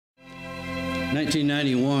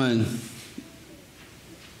1991,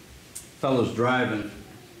 fellow's driving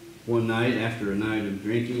one night after a night of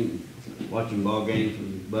drinking, watching ball games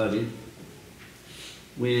with his buddy,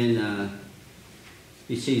 when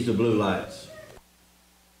he sees the blue lights.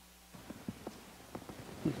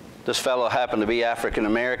 This fellow happened to be African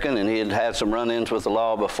American, and he had had some run-ins with the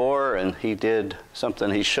law before, and he did something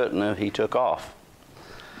he shouldn't have. He took off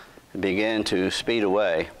and began to speed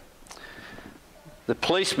away. The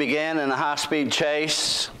police began in a high-speed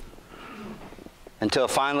chase until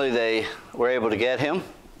finally they were able to get him,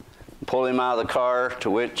 pull him out of the car, to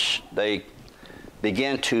which they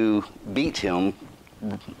began to beat him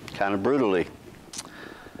kind of brutally.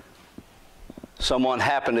 Someone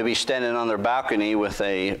happened to be standing on their balcony with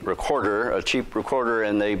a recorder, a cheap recorder,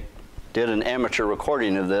 and they did an amateur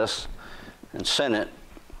recording of this and sent it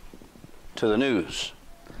to the news.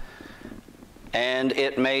 And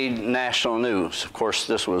it made national news. Of course,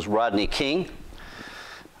 this was Rodney King,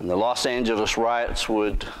 and the Los Angeles riots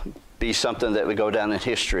would be something that would go down in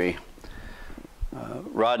history.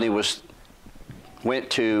 Rodney was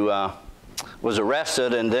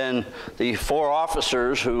arrested, and then the 4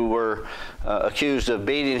 officers who were accused of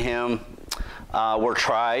beating him were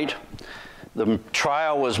tried. The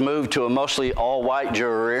trial was moved to a mostly all-white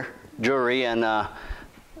jury, and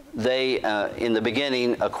they, in the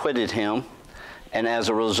beginning, acquitted him. And as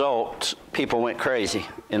a result, people went crazy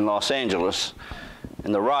in Los Angeles.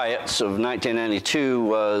 And the riots of 1992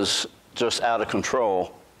 was just out of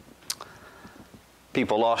control.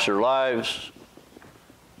 People lost their lives.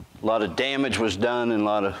 A lot of damage was done and a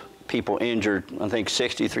lot of people injured. I think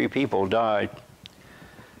 63 people died.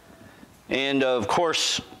 And of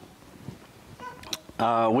course,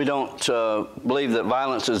 we don't believe that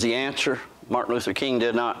violence is the answer. Martin Luther King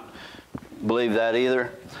did not believe that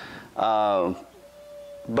either.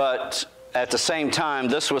 But at the same time,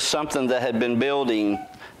 this was something that had been building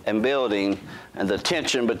and building, and the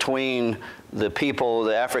tension between the people,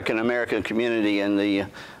 the African American community, and the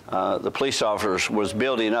police officers was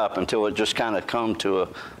building up until it just kind of come to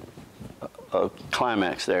a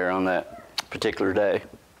climax there on that particular day.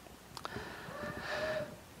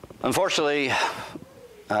 Unfortunately,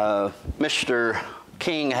 Mr.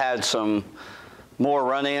 King had some more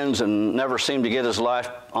run-ins and never seemed to get his life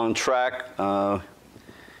on track.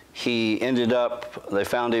 He ended up, they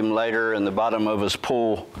found him later in the bottom of his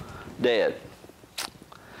pool, dead.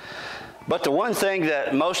 But the one thing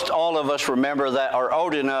that most all of us remember that are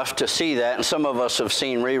old enough to see that, and some of us have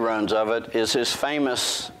seen reruns of it, is his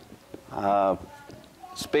famous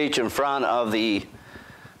speech in front of the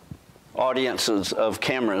audiences of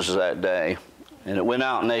cameras that day. And it went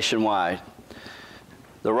out nationwide.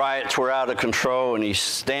 The riots were out of control, and he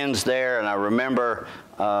stands there, and I remember,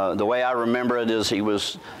 the way I remember it is he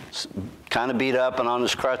was kind of beat up and on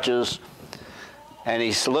his crutches, and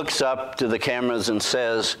he looks up to the cameras and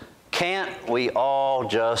says, "Can't we all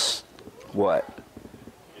just, what?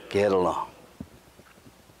 Get along?"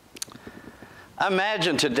 I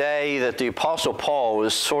imagine today that the Apostle Paul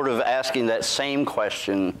is sort of asking that same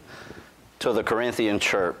question to the Corinthian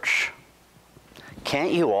church.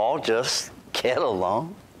 Can't you all just get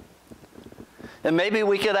along? And maybe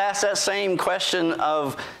we could ask that same question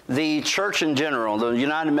of the church in general, the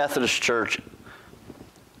United Methodist Church.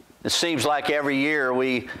 It seems like every year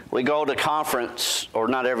we go to conference, or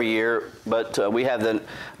not every year, but we have the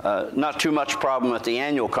not too much problem at the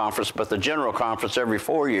annual conference, but the general conference every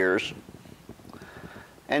 4 years.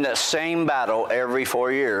 And that same battle every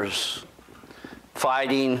 4 years.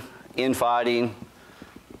 Fighting, infighting,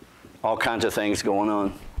 all kinds of things going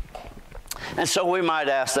on. And so we might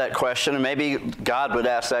ask that question, and maybe God would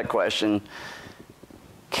ask that question,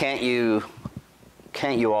 can't you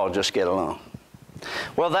all just get along?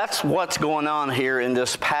 Well, that's what's going on here in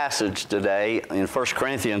this passage today in 1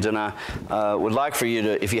 Corinthians, and I would like for you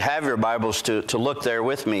to, if you have your Bibles, to look there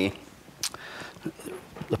with me.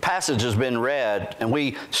 The passage has been read, and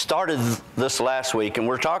we started this last week, and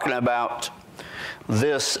we're talking about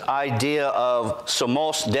this idea of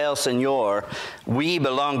somos del Señor, we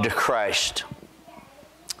belong to Christ.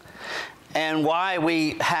 And why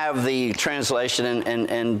we have the translation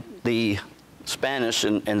and the Spanish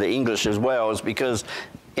and the English as well is because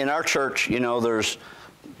in our church, you know, there's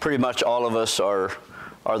pretty much all of us are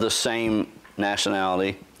the same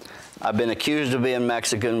nationality. I've been accused of being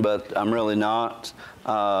Mexican, but I'm really not.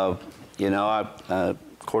 You know, of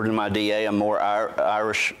According to my DA, I'm more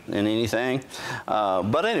Irish than anything.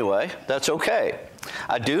 But anyway, that's okay.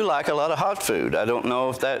 I do like a lot of hot food. I don't know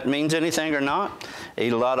if that means anything or not. I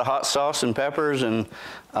eat a lot of hot sauce and peppers, and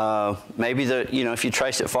maybe if you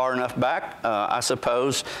trace it far enough back, I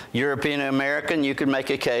suppose European American, you could make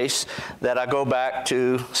a case that I go back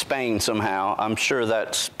to Spain somehow. I'm sure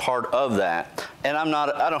that's part of that, and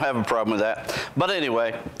I don't have a problem with that. But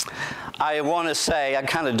anyway, I want to say, I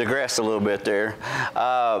kind of digressed a little bit there,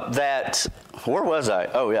 that, where was I?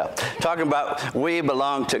 Oh yeah, talking about we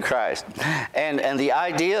belong to Christ. And the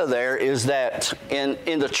idea there is that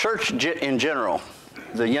in the church in general,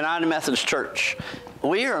 the United Methodist Church,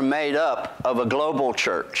 we are made up of a global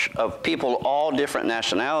church of people, all different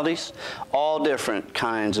nationalities, all different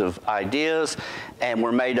kinds of ideas, and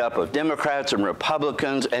we're made up of Democrats and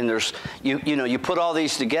Republicans, and there's, you put all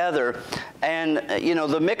these together, and,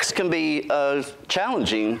 the mix can be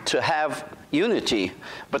challenging to have unity,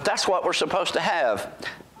 but that's what we're supposed to have.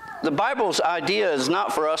 The Bible's idea is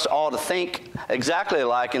not for us all to think exactly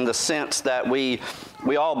alike in the sense that we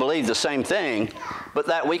all believe the same thing, but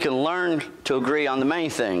that we can learn to agree on the main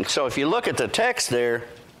thing. So if you look at the text there,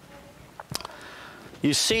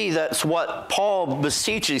 you see that's what Paul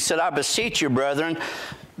beseeches. He said, I beseech you, brethren,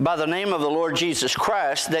 by the name of the Lord Jesus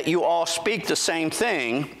Christ, that you all speak the same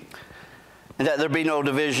thing, and that there be no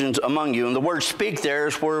divisions among you. And the word speak there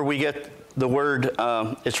is where we get the word,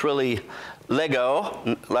 it's really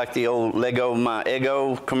Lego, like the old Lego My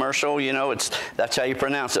Ego commercial, that's how you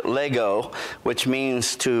pronounce it, Lego, which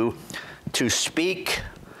means to speak,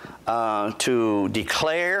 to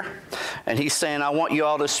declare. And he's saying, I want you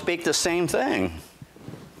all to speak the same thing,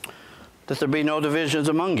 that there be no divisions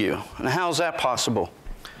among you. And how is that possible?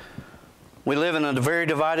 We live in a very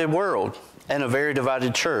divided world and a very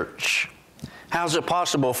divided church. How is it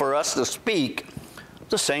possible for us to speak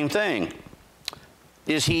the same thing?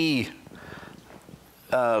 Is he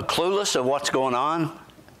clueless of what's going on?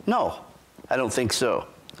 No, I don't think so.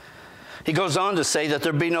 He goes on to say that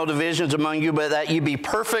there be no divisions among you, but that you be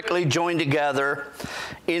perfectly joined together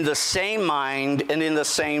in the same mind and in the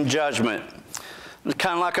same judgment. It's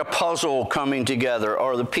kind of like a puzzle coming together,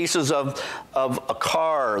 or the pieces of a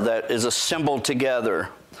car that is assembled together,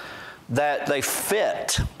 that they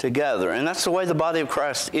fit together. And that's the way the body of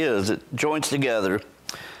Christ is. It joins together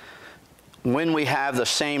when we have the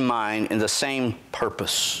same mind and the same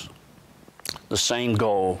purpose, the same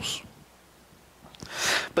goals.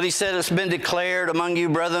 But he said, it's been declared among you,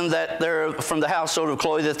 brethren, that there, from the household of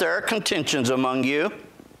Chloe, that there are contentions among you.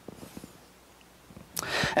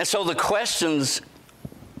 And so the question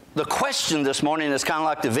this morning is kind of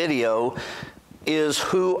like the video, is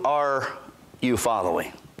who are you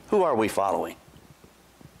following? Who are we following?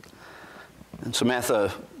 And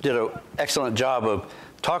Samantha did an excellent job of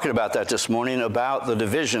talking about that this morning, about the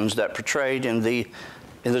divisions that portrayed in the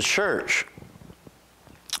church.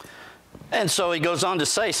 And so he goes on to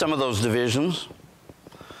say some of those divisions.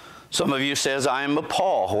 Some of you says, I am a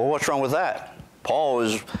Paul. Well, what's wrong with that? Paul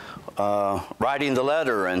is writing the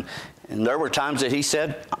letter, and there were times that he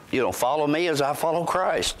said, follow me as I follow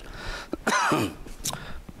Christ.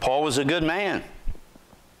 Paul was a good man.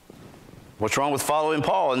 What's wrong with following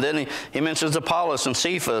Paul? And then he mentions Apollos and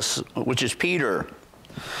Cephas, which is Peter.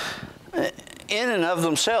 In and of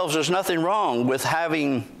themselves, there's nothing wrong with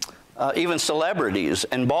having even celebrities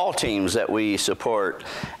and ball teams that we support.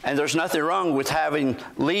 And there's nothing wrong with having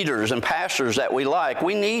leaders and pastors that we like.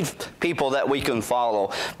 We need people that we can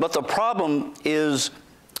follow. But the problem is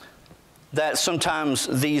that sometimes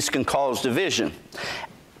these can cause division.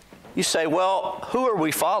 You say, well, who are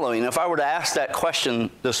we following? If I were to ask that question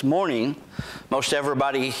this morning, most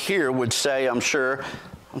everybody here would say, I'm sure,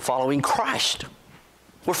 I'm following Christ.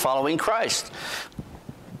 We're following Christ.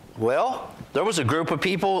 Well, there was a group of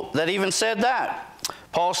people that even said that.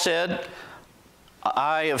 Paul said,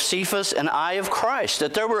 I of Cephas and I of Christ.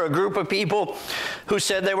 That there were a group of people who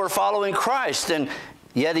said they were following Christ, and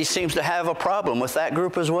yet he seems to have a problem with that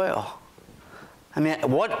group as well. I mean,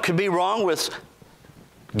 what could be wrong with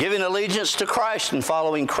giving allegiance to Christ and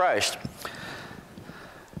following Christ?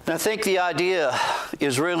 And I think the idea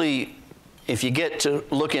is really, if you get to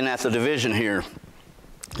looking at the division here,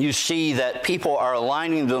 you see that people are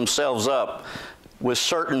aligning themselves up with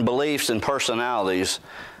certain beliefs and personalities.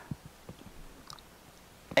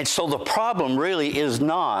 And so the problem really is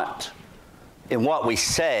not in what we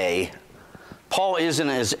say. Paul isn't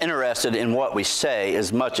as interested in what we say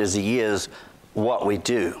as much as he is what we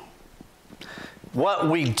do. What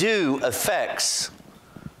we do affects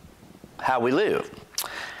how we live.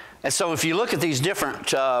 And so if you look at these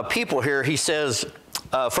different people here, he says,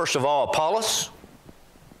 first of all, Apollos,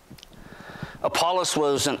 Apollos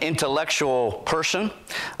was an intellectual person.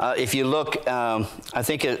 If you look, I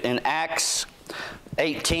think in Acts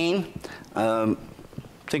 18, I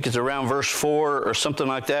think it's around verse 4 or something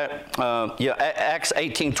like that. Acts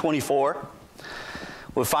 18:24.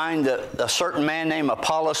 We find that a certain man named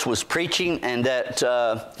Apollos was preaching and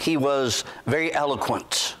that he was very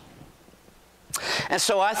eloquent. And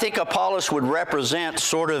so I think Apollos would represent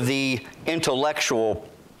sort of the intellectual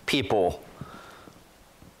people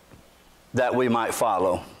that we might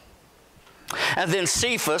follow. And then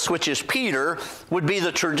Cephas, which is Peter, would be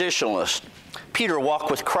the traditionalist. Peter walked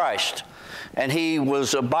with Christ, and he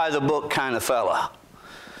was a by-the-book kind of fella.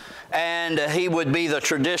 And he would be the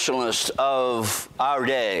traditionalist of our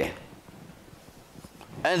day.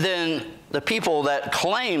 And then the people that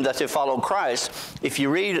claimed that they followed Christ, if you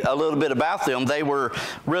read a little bit about them, they were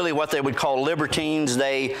really what they would call libertines.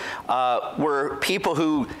 They were people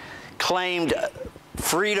who claimed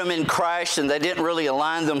freedom in Christ, and they didn't really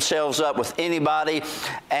align themselves up with anybody,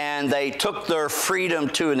 and they took their freedom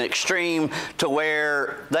to an extreme to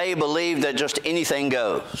where they believed that just anything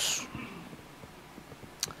goes.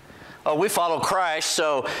 Oh, we follow Christ,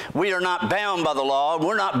 so we are not bound by the law.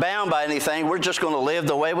 We're not bound by anything. We're just going to live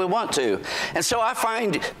the way we want to. And so I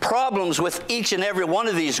find problems with each and every one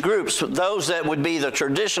of these groups. Those that would be the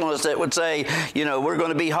traditionalists that would say, you know, we're going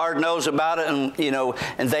to be hard-nosed about it, and, you know,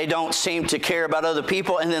 and they don't seem to care about other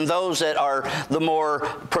people. And then those that are the more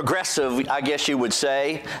progressive, I guess you would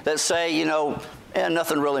say, that say, you know,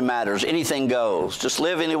 nothing really matters. Anything goes. Just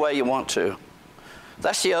live any way you want to.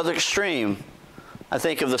 That's the other extreme, I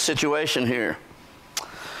think, of the situation here.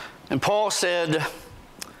 And Paul said,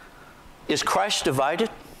 is Christ divided?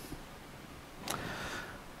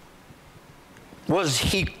 Was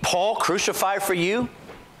Paul crucified for you?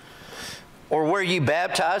 Or were you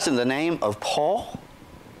baptized in the name of Paul?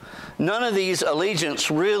 None of these allegiances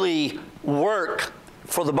really work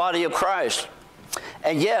for the body of Christ.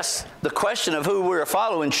 And yes, the question of who we're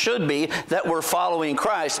following should be that we're following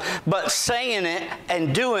Christ. But saying it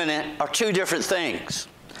and doing it are two different things.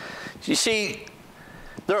 You see,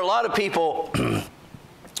 there are a lot of people,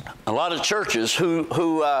 a lot of churches who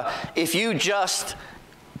if you just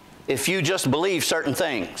believe certain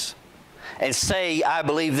things and say, I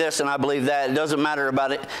believe this and I believe that, it doesn't matter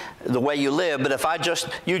about it, the way you live, but if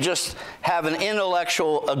you just have an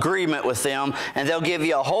intellectual agreement with them, and they'll give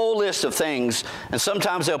you a whole list of things, and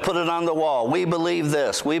sometimes they'll put it on the wall. We believe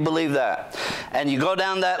this, we believe that. And you go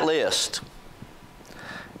down that list,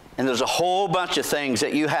 and there's a whole bunch of things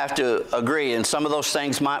that you have to agree, and some of those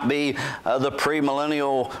things might be the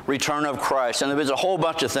premillennial return of Christ, and there's a whole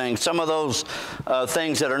bunch of things, some of those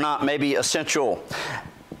things that are not maybe essential.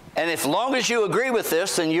 And as long as you agree with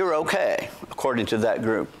this, then you're okay, according to that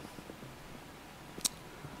group.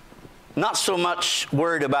 Not so much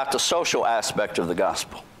worried about the social aspect of the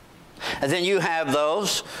gospel. And then you have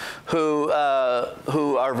those who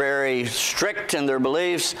are very strict in their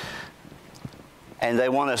beliefs, and they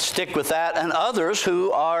want to stick with that, and others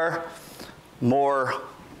who are more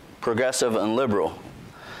progressive and liberal.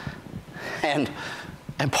 And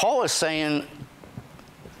Paul is saying,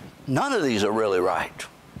 none of these are really right.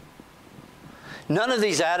 None of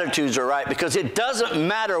these attitudes are right, because it doesn't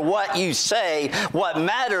matter what you say. What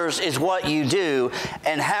matters is what you do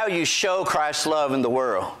and how you show Christ's love in the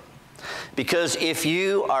world. Because if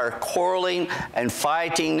you are quarreling and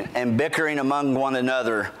fighting and bickering among one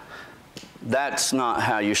another, that's not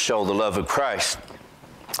how you show the love of Christ.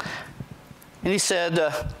 And he said,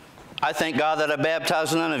 I thank God that I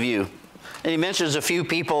baptized none of you. And he mentions a few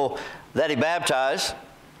people that he baptized.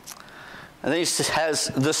 And then he has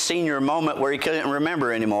this senior moment where he couldn't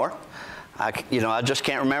remember anymore. I just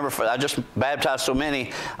can't remember. I just baptized so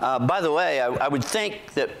many. By the way, I would think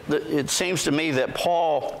that it seems to me that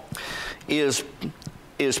Paul is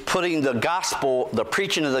putting the gospel, the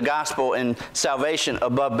preaching of the gospel and salvation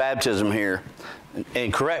above baptism here.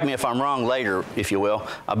 And correct me if I'm wrong later, if you will.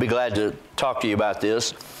 I'll be glad to talk to you about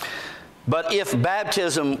this. But if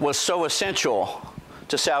baptism was so essential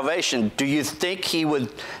to salvation, do you think he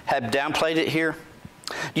would have downplayed it here?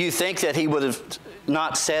 Do you think that he would have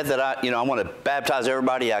not said that I want to baptize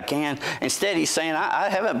everybody I can? Instead, he's saying, I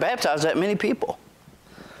haven't baptized that many people.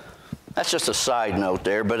 That's just a side note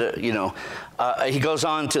there, but he goes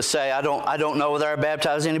on to say, I don't know whether I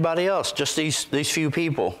baptize anybody else, just these few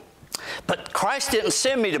people. But Christ didn't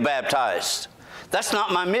send me to baptize. That's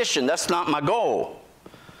not my mission. That's not my goal.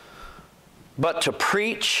 But to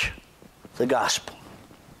preach the gospel.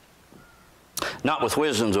 Not with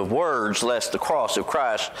wisdoms of words, lest the cross of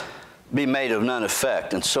Christ be made of none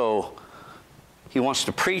effect. And so he wants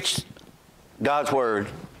to preach God's word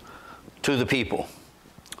to the people.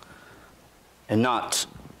 and not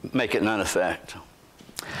make it none effect.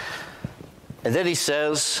 And then he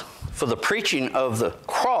says, for the preaching of the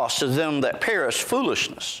cross to them that perish,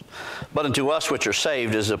 foolishness, but unto us which are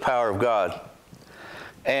saved is the power of God.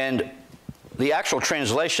 And the actual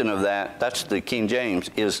translation of that, that's the King James,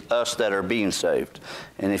 is us that are being saved.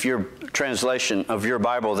 And if your translation of your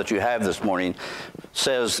Bible that you have this morning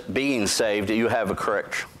says being saved, you have a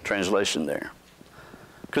correct translation there.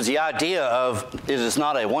 Because the idea of it is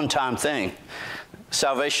not a one-time thing.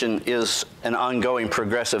 Salvation is an ongoing,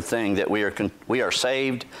 progressive thing that we are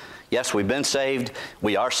saved. Yes, we've been saved,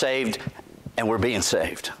 we are saved, and we're being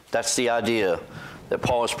saved. That's the idea that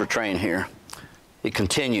Paul is portraying here. It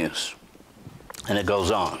continues, and it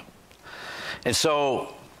goes on. And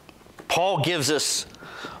so Paul gives this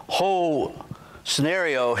whole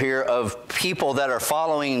scenario here of people that are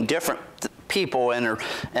following different people and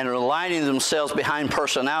are aligning themselves behind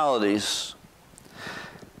personalities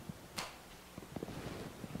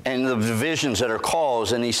and the divisions that are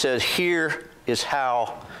caused. And he says, here is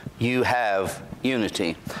how you have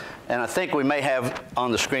unity. And I think we may have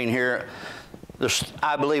on the screen here,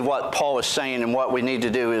 I believe what Paul is saying and what we need to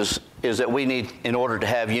do is that we need, in order to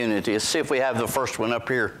have unity. Let's see if we have the first one up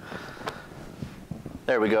here.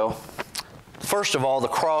 There we go. First of all, the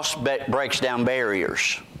cross breaks down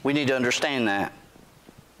barriers. We need to understand that.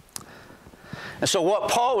 And so what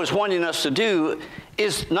Paul is wanting us to do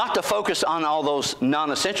is not to focus on all those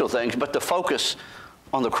non-essential things, but to focus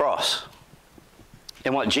on the cross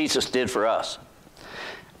and what Jesus did for us.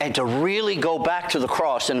 And to really go back to the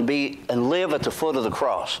cross and live at the foot of the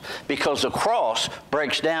cross, because the cross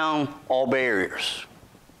breaks down all barriers.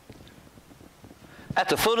 At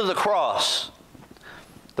the foot of the cross,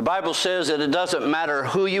 the Bible says that it doesn't matter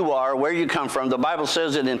who you are, where you come from. The Bible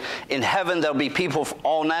says that in heaven there'll be people of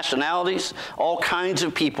all nationalities, all kinds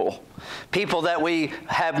of people. People that we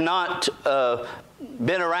have not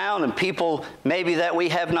been around, and people maybe that we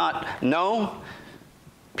have not known.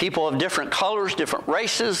 People of different colors, different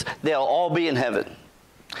races, they'll all be in heaven.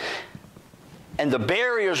 And the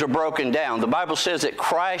barriers are broken down. The Bible says that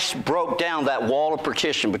Christ broke down that wall of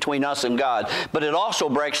partition between us and God, but it also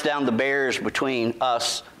breaks down the barriers between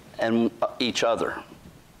us and each other,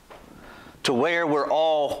 to where we're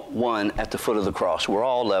all one at the foot of the cross. We're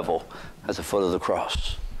all level at the foot of the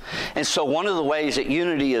cross. And so one of the ways that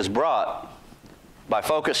unity is brought by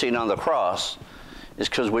focusing on the cross is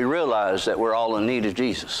because we realize that we're all in need of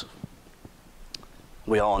Jesus.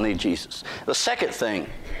 We all need Jesus. The second thing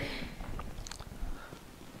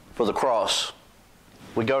for the cross,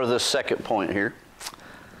 we go to this second point here,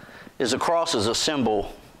 is the cross is a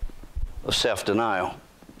symbol of self-denial.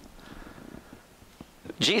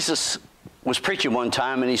 Jesus was preaching one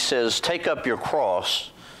time and he says, take up your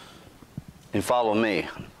cross and follow me.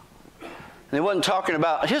 And he wasn't talking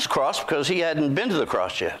about his cross because he hadn't been to the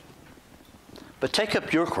cross yet. But take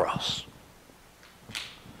up your cross.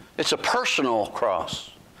 It's a personal cross.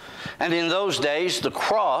 And in those days, the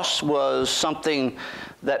cross was something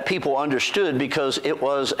that people understood because it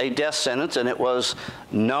was a death sentence, and it was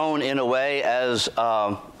known in a way as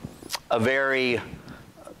a very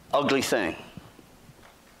ugly thing.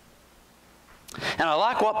 And I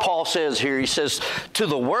like what Paul says here. He says, to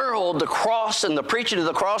the world, the cross and the preaching of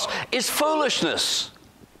the cross is foolishness.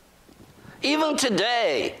 Even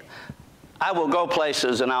today, I will go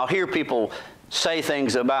places and I'll hear people say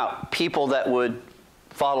things about people that would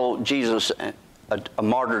follow Jesus, a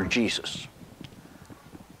martyr Jesus.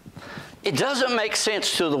 It doesn't make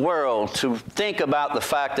sense to the world to think about the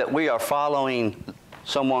fact that we are following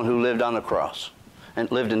someone who lived on the cross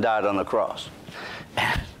and lived and died on the cross.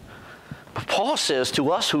 But Paul says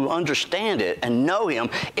to us who understand it and know him,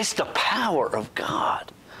 it's the power of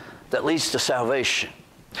God that leads to salvation.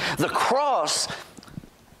 The cross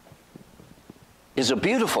is a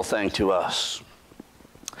beautiful thing to us.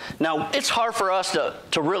 Now, it's hard for us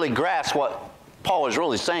to really grasp what Paul is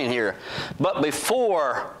really saying here. But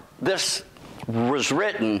before this was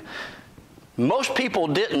written, most people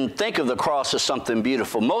didn't think of the cross as something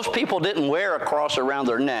beautiful. Most people didn't wear a cross around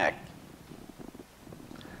their neck.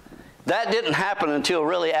 That didn't happen until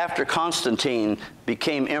really after Constantine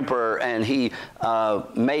became emperor and he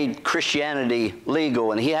made Christianity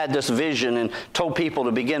legal, and he had this vision and told people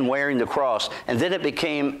to begin wearing the cross, and then it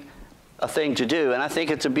became a thing to do. And I think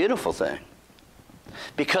it's a beautiful thing,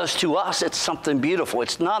 because to us it's something beautiful.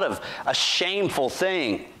 It's not a shameful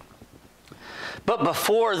thing. But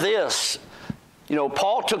before this, you know,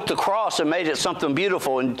 Paul took the cross and made it something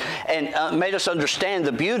beautiful and made us understand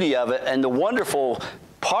the beauty of it and the wonderful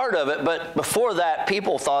part of it. But before that,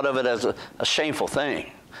 people thought of it as a shameful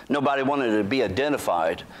thing. Nobody wanted to be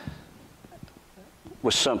identified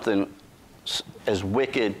with something as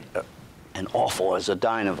wicked and awful as the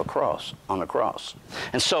dying of on a cross.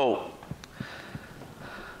 And so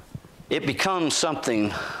it becomes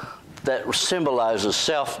something that symbolizes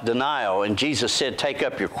self-denial. And Jesus said, take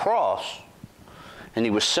up your cross. And he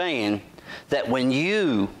was saying that when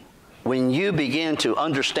you begin to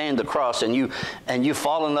understand the cross and you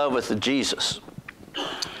fall in love with Jesus,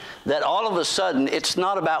 that all of a sudden it's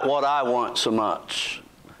not about what I want so much.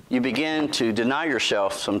 You begin to deny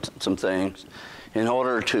yourself some things in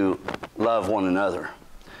order to love one another.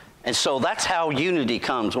 And so that's how unity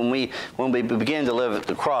comes, when we begin to live at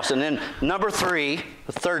the cross. And then number 3,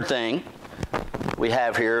 the third thing we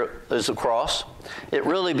have here is the cross. It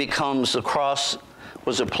really becomes, the cross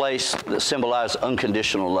was a place that symbolized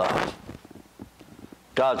unconditional love.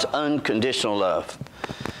 God's unconditional love.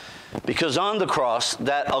 Because on the cross,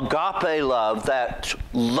 that agape love, that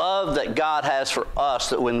love that God has for us,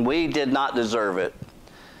 that when we did not deserve it,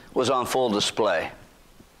 was on full display.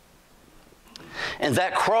 And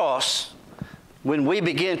that cross, when we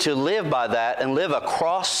begin to live by that and live a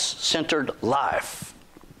cross-centered life,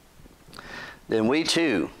 then we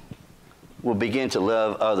too will begin to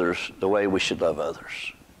love others the way we should love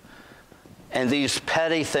others. And these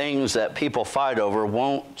petty things that people fight over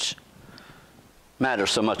won't matter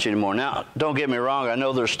so much anymore. Now, don't get me wrong. I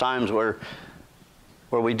know there's times where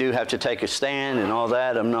we do have to take a stand and all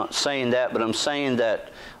that. I'm not saying that, but I'm saying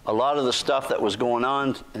that a lot of the stuff that was going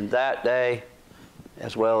on in that day,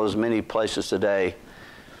 as well as many places today,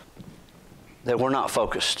 that we're not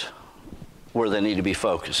focused where they need to be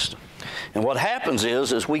focused. And what happens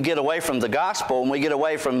is we get away from the gospel, and we get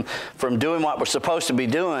away from doing what we're supposed to be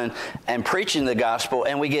doing and preaching the gospel,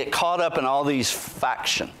 and we get caught up in all these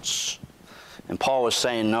factions. And Paul was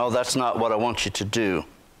saying, no, that's not what I want you to do.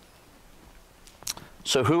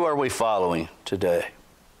 So who are we following today?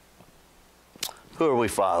 Who are we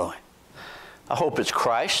following? I hope it's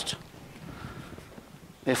Christ.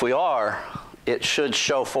 If we are, it should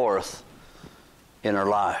show forth in our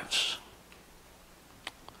lives.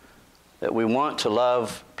 That we want to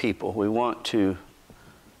love people. We want to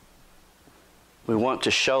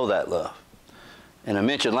show that love. And I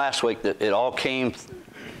mentioned last week that it all came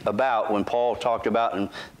about when Paul talked about in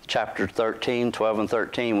chapter 13, 12 and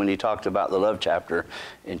 13, when he talked about the love chapter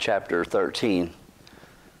in chapter 13,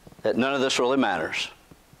 that none of this really matters.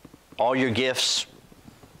 All your gifts,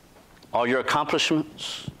 all your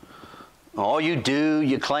accomplishments, all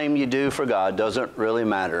you claim you do for God doesn't really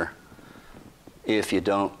matter if you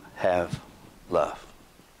don't have love.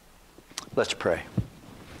 Let's pray.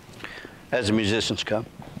 As the musicians come.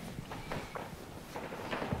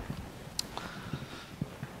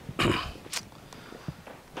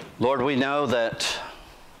 Lord, we know that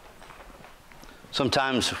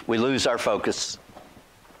sometimes we lose our focus.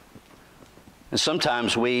 And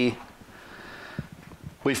sometimes we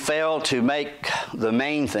fail to make the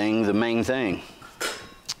main thing the main thing.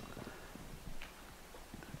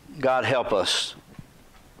 God, help us.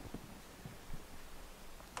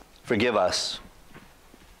 Forgive us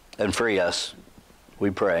and free us,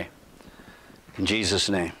 we pray. In Jesus'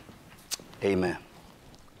 name, amen.